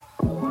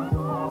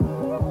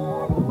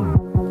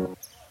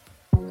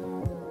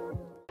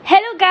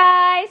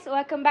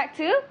welcome back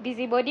to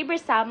Busybody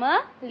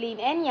bersama Lin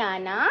and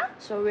Yana.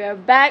 So we are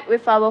back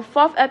with our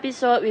 4th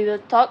episode. We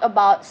will talk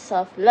about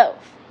self-love.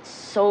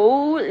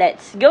 So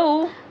let's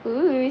go.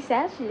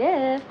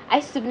 Self-love.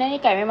 I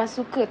sebenarnya kan memang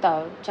suka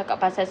tau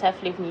cakap pasal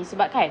self-love ni.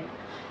 Sebab kan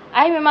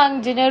I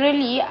memang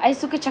generally I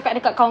suka cakap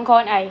dekat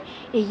kawan-kawan I,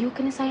 you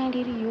kena sayang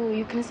diri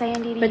you, you kena sayang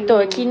diri you.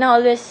 Betul. Kina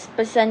always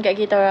pesan kat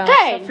kita orang,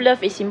 kan?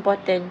 Self-love is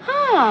important.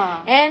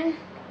 And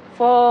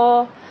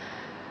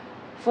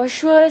For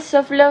sure,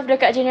 self-love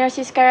dekat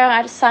generasi sekarang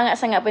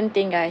sangat-sangat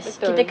penting, guys.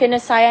 Betul. Kita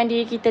kena sayang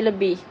diri kita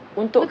lebih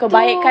untuk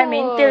kebaikan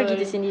mental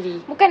kita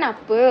sendiri. Bukan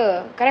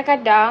apa.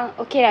 Kadang-kadang,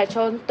 okay lah,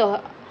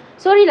 contoh.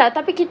 Sorry lah,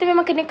 tapi kita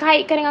memang kena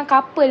kaitkan dengan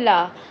couple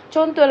lah.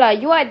 Contoh lah,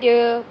 you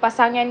ada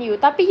pasangan you,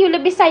 tapi you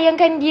lebih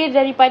sayangkan dia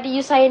daripada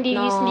you sayang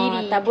diri you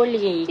sendiri. Tak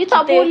boleh. You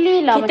tak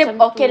boleh lah macam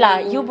tu. Okay lah,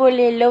 you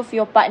boleh love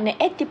your partner.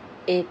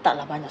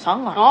 Taklah banyak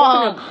sangat.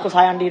 Kau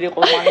sayang diri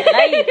kau banyak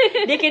lain.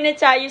 Dia kena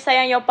cakap you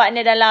sayang your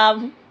partner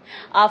dalam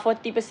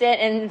 40%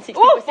 and 60%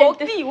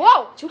 40, tu.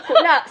 wow. Cukup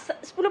lah.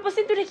 10%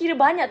 tu dah kira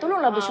banyak.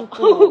 Tolonglah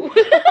bersyukur.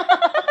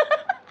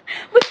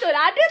 Betul,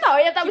 ada tau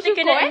yang tak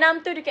bersyukur. Kita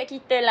kena 6 tu dekat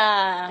kita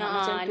lah.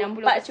 Macam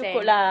tu 4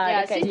 cukup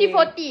lah dekat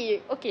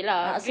 60-40 okay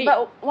lah. Sebab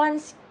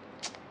once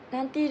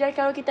nanti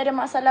kalau kita ada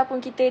masalah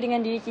pun, kita dengan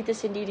diri kita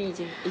sendiri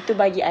je. Itu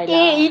bagi I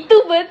lah.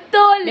 Itu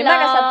betul lah.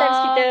 Memang sometimes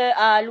kita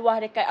luah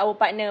dekat our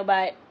partner,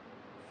 but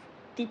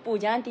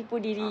jangan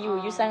tipu diri you.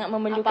 You sangat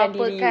memerlukan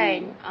diri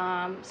kan,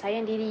 you.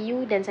 Sayang diri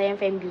you dan sayang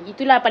family.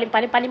 Itulah paling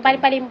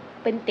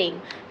penting.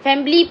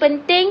 Family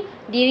penting,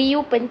 diri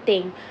you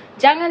penting.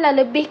 Janganlah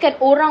lebihkan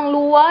orang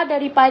luar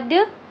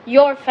daripada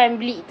your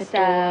family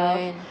itself.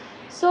 Betul.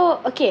 So,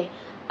 okay.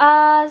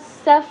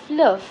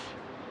 Self-love.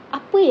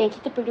 Apa yang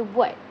kita perlu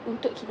buat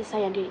untuk kita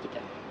sayang diri kita?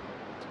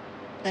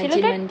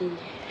 Rajin mandi.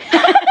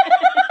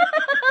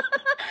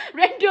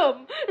 Random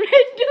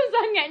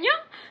sangatnya.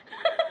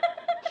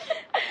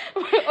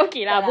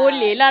 Okey lah,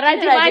 boleh lah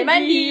rajin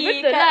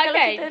mandi. Betul lah kalau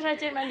kan. Kalau kita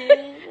rajin mandi,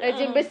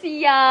 rajin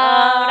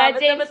bersiap,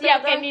 rajin betul,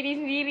 siapkan diri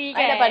sendiri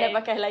kan. I dah pandai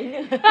pakai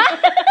liner.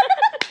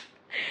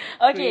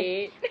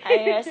 Okay,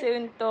 I rasa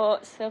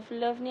untuk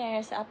self-love ni,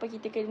 I rasa apa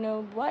kita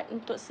kena buat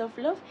untuk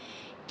self-love,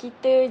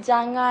 kita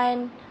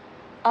jangan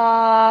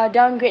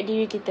downgrade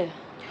diri kita.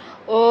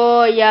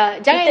 Oh ya,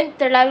 jangan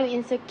terlalu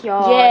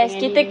insecure. Yes,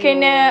 kita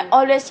kena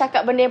always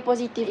cakap benda yang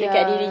positif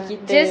dekat diri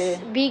kita. Just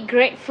be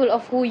grateful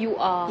of who you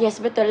are. Yes,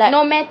 betul lah.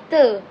 No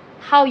matter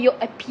how your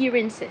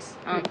appearances.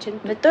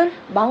 Macam tu. Betul.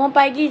 Bangun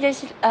pagi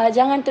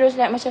jangan terus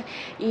macam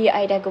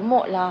I dah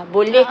gemuk lah.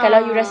 Boleh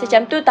kalau you rasa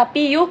macam tu,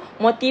 tapi you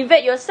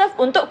motivate yourself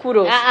untuk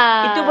kurus.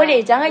 Itu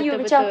boleh. Jangan betul, you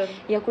macam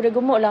aku dah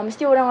gemuk lah,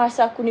 mesti orang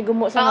rasa aku ni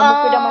gemuk sangat,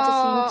 muka dah macam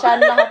sinchan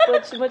lah apa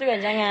semua tu kan.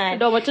 Jangan.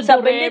 Sebab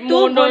benda tu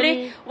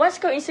boleh, once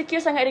kau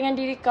insecure sangat dengan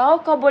diri kau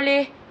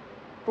boleh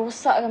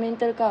rosakkan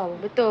mental kau.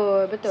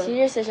 Betul.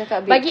 Serius saya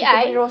cakap, bagi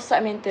I,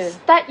 rosak mental.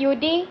 Start your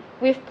day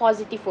with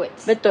positive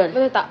words. Betul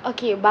tak?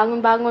 Okay, bangun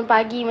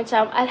pagi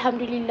macam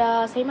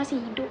Alhamdulillah, saya masih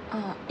hidup.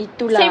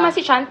 Itulah. Saya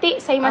masih cantik,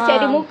 saya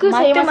masih ada muka,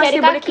 saya masih ada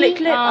kaki. Boleh klip.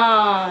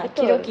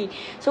 Betul. Okay.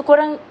 So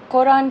korang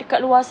dekat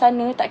luar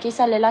sana, tak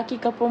kisah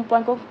lelaki ke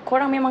perempuan,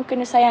 korang memang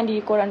kena sayang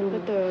diri korang dulu.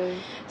 Betul.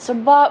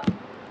 Sebab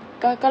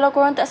kalau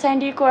korang tak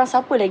sayang diri korang,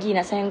 siapa lagi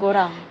nak sayang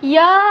korang?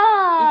 Ya.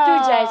 Itu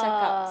je I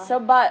cakap.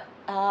 Sebab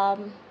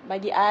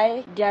bagi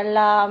I,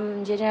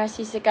 dalam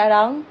generasi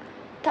sekarang,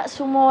 tak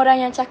semua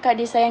orang yang cakap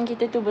dia sayang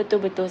kita tu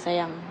betul-betul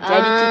sayang.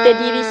 Jadi kita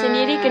diri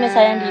sendiri kena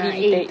sayang diri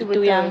kita.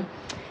 Itu yang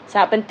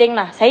sangat penting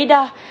lah. Saya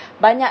dah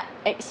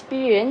banyak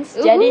experience.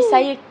 Jadi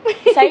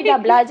saya dah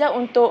belajar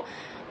untuk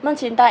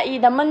mencintai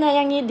dan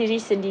menyayangi diri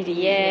sendiri.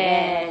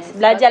 Yes.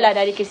 Belajarlah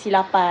dari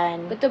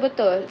kesilapan.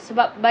 Betul-betul.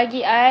 Sebab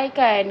bagi I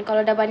kan,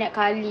 kalau dah banyak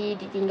kali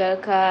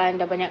ditinggalkan,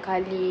 dah banyak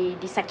kali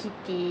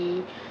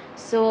disakiti,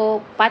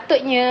 so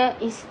patutnya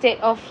instead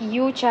of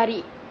you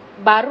cari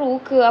baru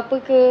ke apa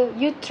ke,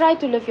 you try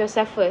to love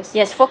yourself first.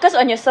 Yes, focus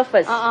on yourself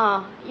first.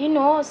 You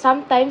know,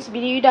 sometimes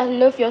bila you dah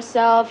love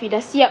yourself, you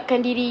dah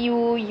siapkan diri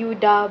you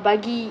dah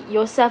bagi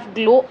yourself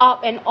glow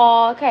up and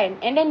all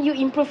kan, and then you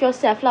improve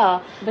yourself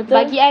lah. Betul.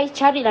 Bagi I,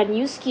 carilah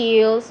new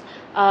skills,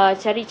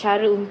 cari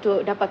cara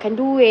untuk dapatkan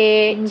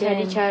duit,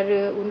 cari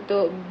cara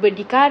untuk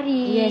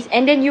berdikari. Yes,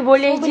 and then you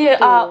boleh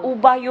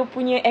ubah you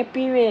punya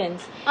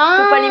appearance.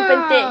 Itu paling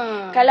penting.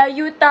 Kalau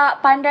you tak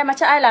pandai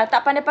macam I lah,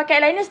 tak pandai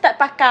pakai eyeliner, start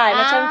pakai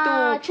macam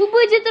tu. Cuba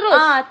je terus.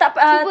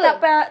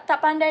 Tak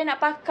pandai nak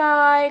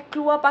pakai,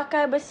 keluar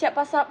pakai, bersiap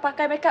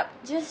pakai makeup,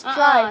 just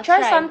try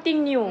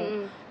something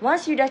new.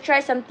 Once you dah try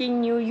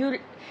something new,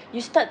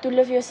 you start to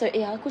love yourself.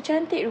 Aku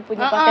cantik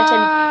rupanya pakai macam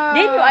ni.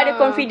 Then you ada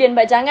confident,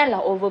 but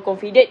janganlah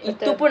overconfident.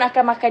 Itu pun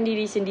akan makan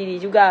diri sendiri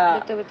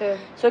juga.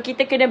 Betul. So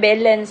kita kena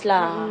balance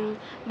lah.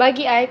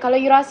 Bagi I, kalau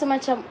you rasa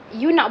macam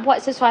you nak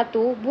buat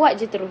sesuatu, buat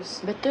je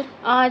terus. Betul.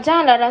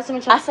 Janganlah rasa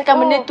macam asalkan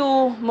benda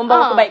tu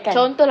membawa kebaikan.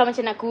 Contohlah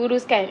macam nak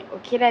kurus kan,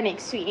 okay lah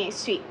next week.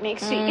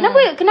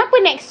 Kenapa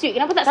next week?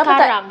 Kenapa tak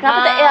sekarang?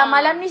 Kenapa tak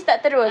malam ni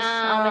start terus?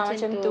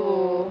 Macam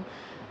tu.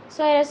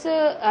 So I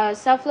rasa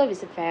self-love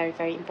is very,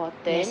 very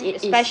important.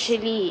 Yes,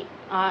 especially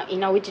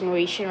in our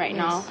generation right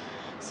now.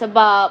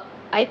 Sebab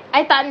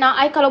I tak nak,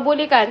 I kalau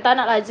boleh kan tak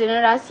nak lah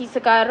generasi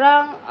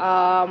sekarang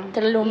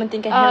terlalu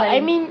mementingkan hal lain. I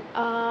mean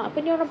apa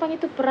ni orang panggil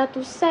tu,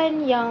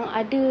 peratusan yang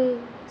ada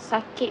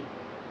sakit,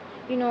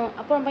 you know,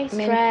 apa orang panggil,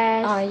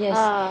 stress, yes.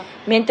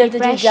 Mental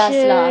terjejas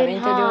lah,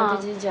 mental dia orang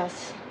terjejas.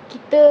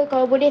 Kita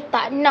kalau boleh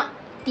tak nak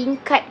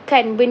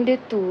tingkatkan benda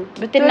tu.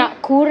 Kita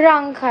nak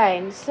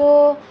kurangkan.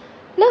 So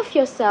love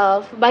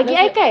yourself. Bagi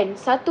I kan,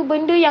 satu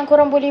benda yang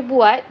korang boleh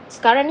buat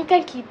sekarang ni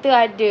kan, kita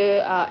ada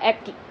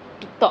app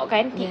TikTok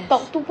kan.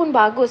 TikTok tu pun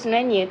bagus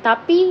sebenarnya,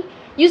 tapi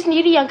you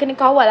sendiri yang kena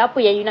kawal apa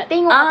yang you nak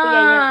tengok,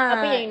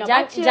 apa yang you nak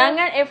baca.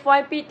 Jangan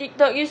FYP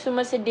TikTok you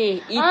semua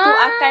sedih. Itu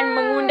akan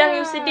mengundang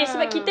you sedih.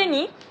 Sebab kita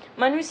ni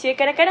manusia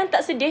kadang-kadang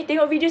tak sedih,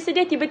 tengok video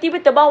sedih tiba-tiba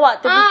terbawa,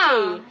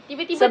 terfikir.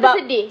 Tiba-tiba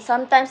tersedih.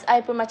 Sometimes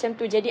I pun macam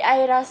tu. Jadi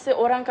I rasa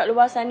orang kat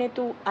luar sana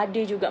tu ada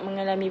juga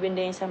mengalami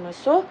benda yang sama.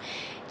 So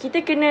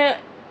kita kena,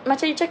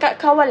 macam you cakap,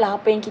 kawal lah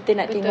apa yang kita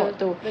nak tengok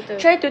tu.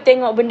 Try to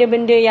tengok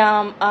benda-benda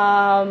yang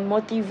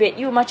motivate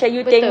you. Macam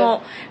you tengok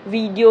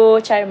video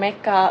cara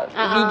make up,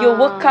 video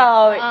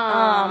workout,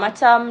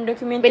 macam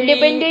dokumentari,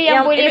 benda-benda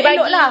yang boleh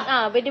bagi lah.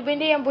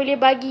 Benda-benda yang boleh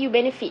bagi you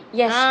benefit.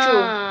 Yes,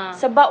 true.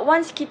 Sebab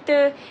once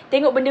kita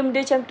tengok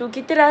benda-benda macam tu,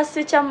 kita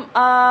rasa macam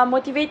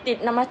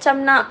motivated,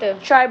 macam nak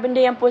try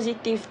benda yang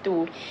positif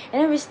tu.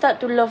 And then we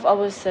start to love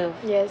ourselves.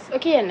 Yes.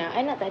 Okay Yana,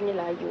 I nak tanya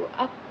lah you,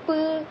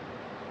 apa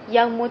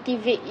yang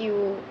motivate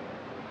you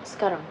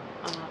sekarang?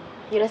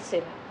 You rasa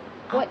lah,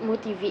 what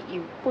motivate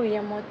you? Apa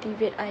yang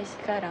motivate I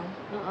sekarang?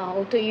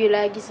 Untuk you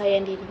lagi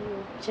sayang diri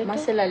you macam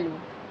masa lalu.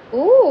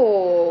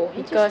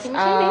 Because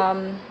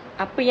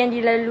apa yang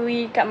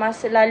dilalui kat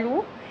masa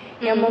lalu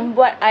yang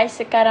membuat I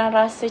sekarang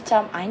rasa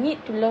macam I need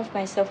to love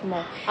myself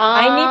more.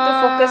 I need to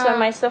focus on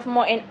myself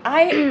more. And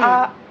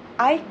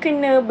I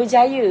kena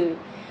berjaya.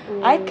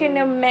 I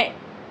kena make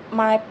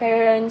my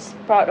parents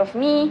proud of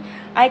me.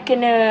 I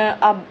kena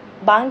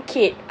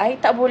bangkit. I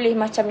tak boleh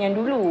macam yang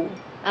dulu.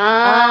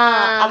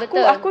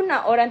 Aku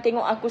nak orang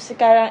tengok aku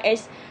sekarang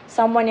as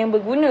someone yang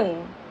berguna.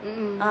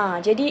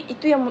 Jadi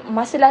itu yang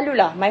masa lalu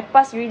lah. My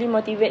past really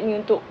motivate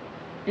me untuk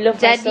love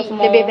myself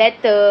more. Jadi lebih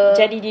better.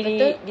 Jadi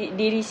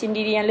diri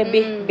sendiri yang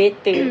lebih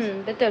better.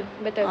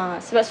 Betul.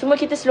 Sebab semua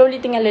kita slowly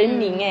tengah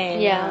learning kan.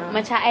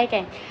 Macam I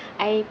kan,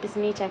 I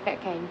personally cakap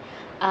kan,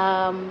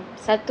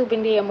 satu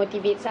benda yang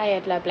motivate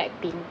saya adalah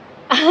Blackpink.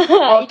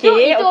 Itu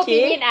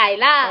opinion I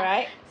lah.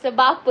 Alright.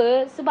 Sebab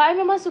apa? Sebab I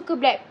memang suka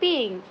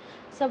Blackpink.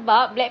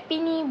 Sebab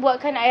Blackpink ni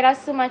buatkan I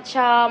rasa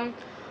macam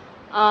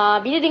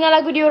bila dengar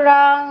lagu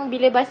diorang,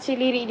 bila baca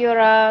lirik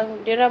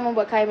diorang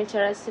membuatkan I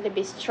macam rasa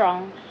lebih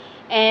strong.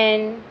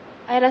 And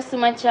I rasa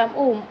macam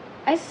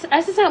I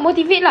rasa sangat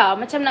motivate lah,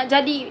 macam nak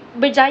jadi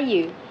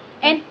berjaya.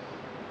 And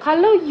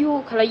kalau you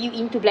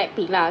into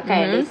Blackpink lah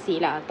kan, let's say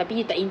lah,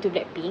 tapi you tak into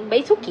Blackpink,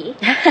 but it's okay.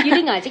 You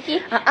dengar je ke?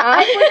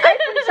 I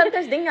pun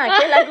sometimes dengar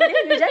je lagu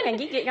dia. You jangan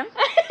gigit kan.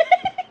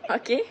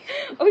 Okay.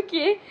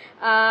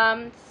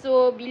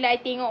 So bila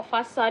I tengok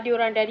fasa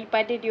diorang,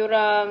 daripada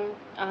diorang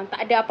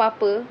tak ada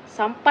apa-apa,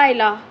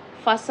 sampailah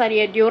fasa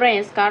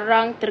diorang yang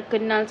sekarang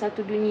terkenal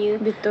satu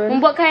dunia. Betul.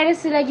 Membuatkan I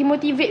rasa lagi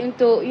motivate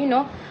untuk, you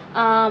know,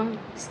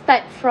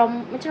 start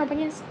from, macam apa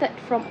panggil, start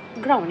from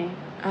ground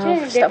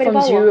Start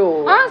from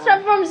zero.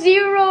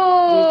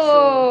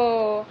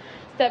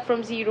 Start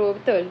from zero,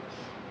 betul.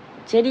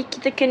 Jadi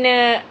kita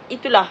kena,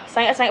 itulah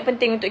sangat-sangat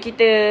penting untuk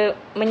kita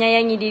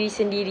menyayangi diri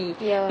sendiri.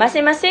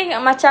 Masing-masing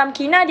macam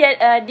Kina,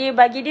 dia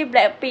bagi dia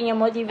Blackpink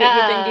yang motivate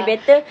dia untuk jadi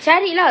better.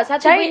 Carilah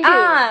satu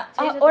benda.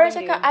 Orang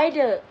cakap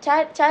idol.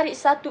 Cari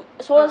satu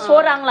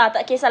seorang lah,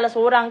 tak kisahlah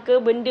seorang ke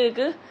benda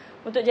ke,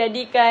 untuk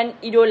jadikan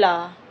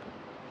idola.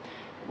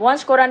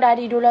 Once korang dah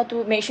ada idola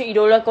tu, make sure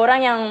idola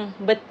korang yang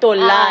betul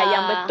lah,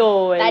 yang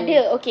betul. Tak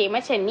ada,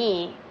 macam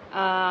ni.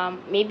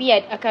 Maybe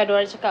akan ada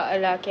orang cakap,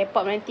 alah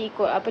K-pop nanti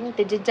ikut apa ni,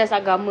 terjejas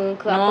agama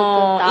ke apa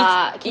ke.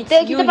 Tak,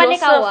 kita pandai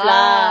kawal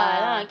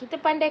lah. Kita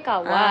pandai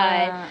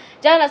kawal.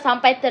 Janganlah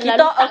sampai terlalu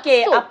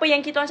taksub. Apa yang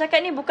kita orang cakap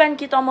ni bukan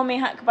kita orang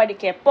memihak kepada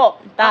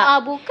K-pop.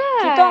 Tak. Bukan.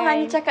 Kita orang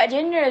hanya cakap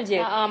general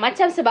je.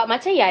 Macam sebab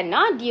macam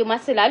Yana, dia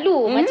masa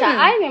lalu. Macam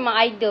I memang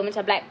idol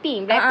macam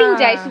Blackpink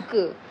je I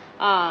suka.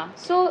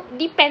 So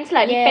depends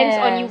lah. Depends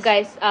on you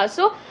guys.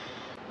 So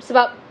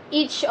sebab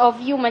each of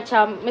you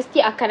macam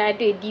mesti akan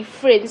ada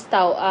difference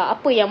tau.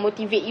 Apa yang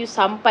motivate you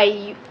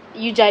sampai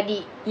you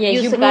jadi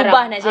you sekarang.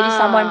 Berubah nak jadi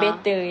someone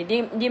better.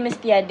 Dia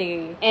mesti ada.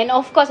 And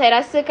of course I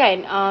rasa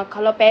kan,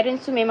 kalau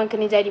parents tu memang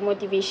kena jadi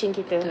motivation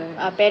kita.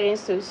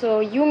 Parents tu.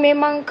 So you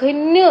memang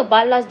kena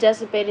balas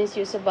jasa parents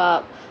you,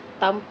 sebab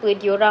tanpa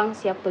diorang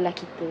siapalah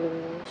kita.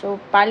 So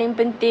paling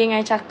penting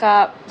I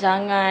cakap,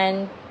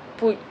 jangan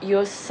put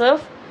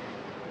yourself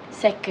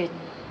second.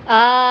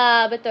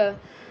 Betul.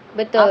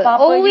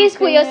 Apa-apa Always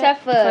put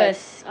yourself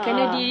first.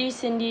 Kena diri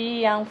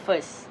sendiri yang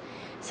first.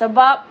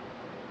 Sebab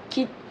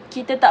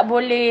kita tak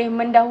boleh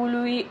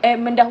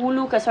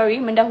mendahulukan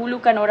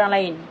orang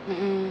lain.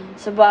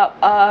 Sebab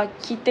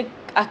kita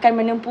akan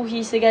menempuhi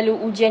segala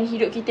ujian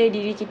hidup kita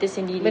diri kita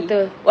sendiri.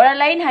 Betul. Orang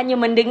lain hanya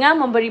mendengar,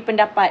 memberi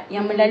pendapat,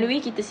 yang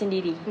melalui kita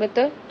sendiri.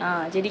 Betul.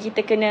 Jadi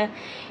kita kena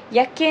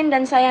yakin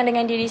dan sayang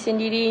dengan diri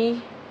sendiri.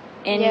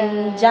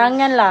 And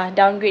janganlah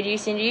downgrade diri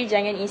sendiri.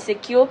 Jangan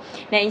insecure.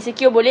 Nak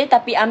insecure boleh,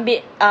 tapi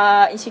ambil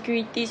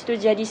insecurities tu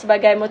jadi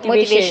sebagai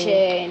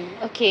motivation.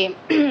 Okay.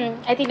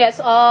 I think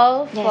that's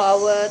all for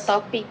our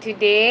topic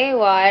today.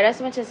 Wah, I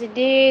rasa macam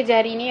sedih je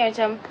hari ni.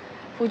 Macam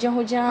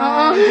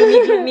hujan-hujan,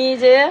 gloomy-gloomy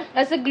je.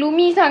 Rasa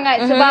gloomy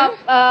sangat sebab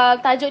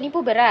tajuk ni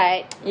pun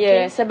berat.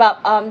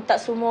 Sebab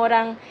tak semua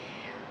orang,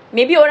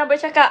 maybe orang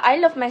bercakap I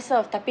love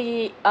myself,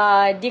 tapi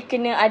dia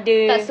kena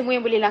ada, tak semua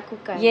yang boleh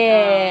lakukan.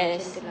 Yes.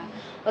 Macam tu lah.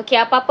 Okay,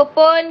 apa-apa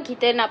pun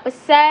kita nak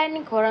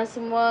pesan, korang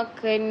semua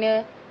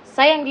kena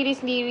sayang diri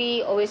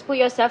sendiri. Always put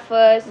yourself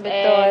first.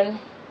 Betul.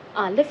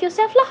 And love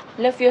yourself lah.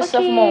 Love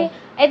yourself more.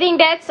 I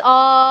think that's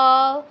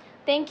all.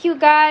 Thank you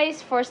guys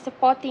for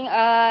supporting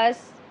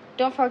us.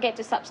 Don't forget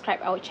to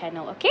subscribe our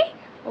channel, okay?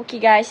 Okay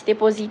guys, stay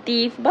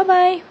positive.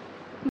 Bye-bye.